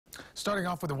Starting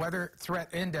off with the weather threat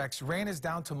index, rain is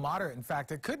down to moderate. In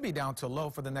fact, it could be down to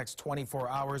low for the next 24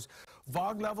 hours.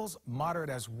 Fog levels moderate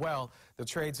as well. The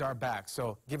trades are back,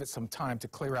 so give it some time to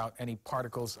clear out any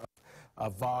particles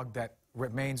of fog that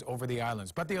remains over the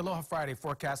islands. But the Aloha Friday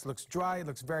forecast looks dry. It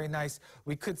looks very nice.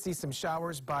 We could see some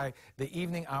showers by the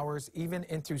evening hours, even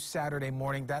into Saturday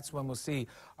morning. That's when we'll see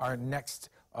our next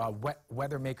wet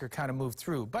weather maker kind of move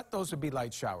through. But those would be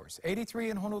light showers.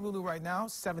 83 in Honolulu right now,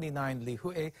 79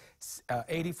 Lihue,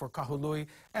 80 for Kahului,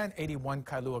 and 81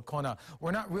 Kailua Kona.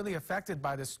 We're not really affected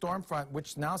by the storm front,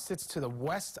 which now sits to the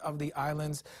west of the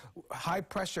islands. High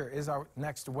pressure is our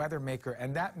next weather maker,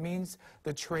 and that means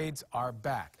the trades are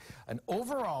back. An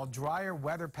overall drier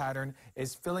weather pattern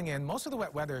is filling in. Most of the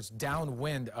wet weather is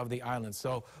downwind of the island.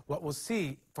 So what we'll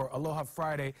see for Aloha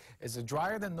Friday is a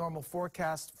drier than normal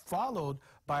forecast, followed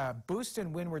by a boost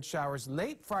in windward showers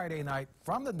late Friday night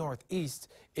from the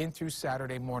northeast in through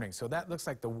Saturday morning. So that looks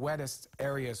like the wettest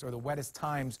areas or the wettest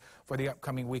times for the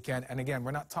upcoming weekend. And again,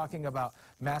 we're not talking about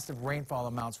massive rainfall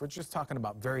amounts. We're just talking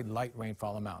about very light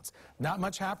rainfall amounts. Not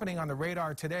much happening on the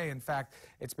radar today. In fact,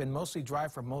 it's been mostly dry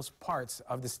for most parts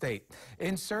of the state.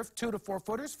 In surf, 2 to 4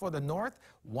 footers for the north,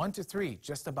 1 to 3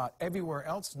 just about everywhere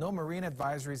else. No marine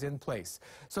advisories in place.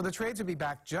 So the trades will be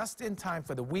back just in time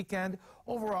for the weekend.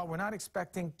 Overall, we're not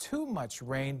expecting too much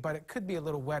rain, but it could be a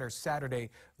little wetter Saturday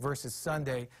versus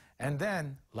Sunday. And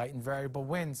then light and variable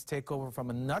winds take over from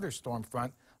another storm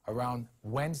front around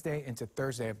Wednesday into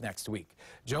Thursday of next week.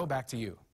 Joe, back to you.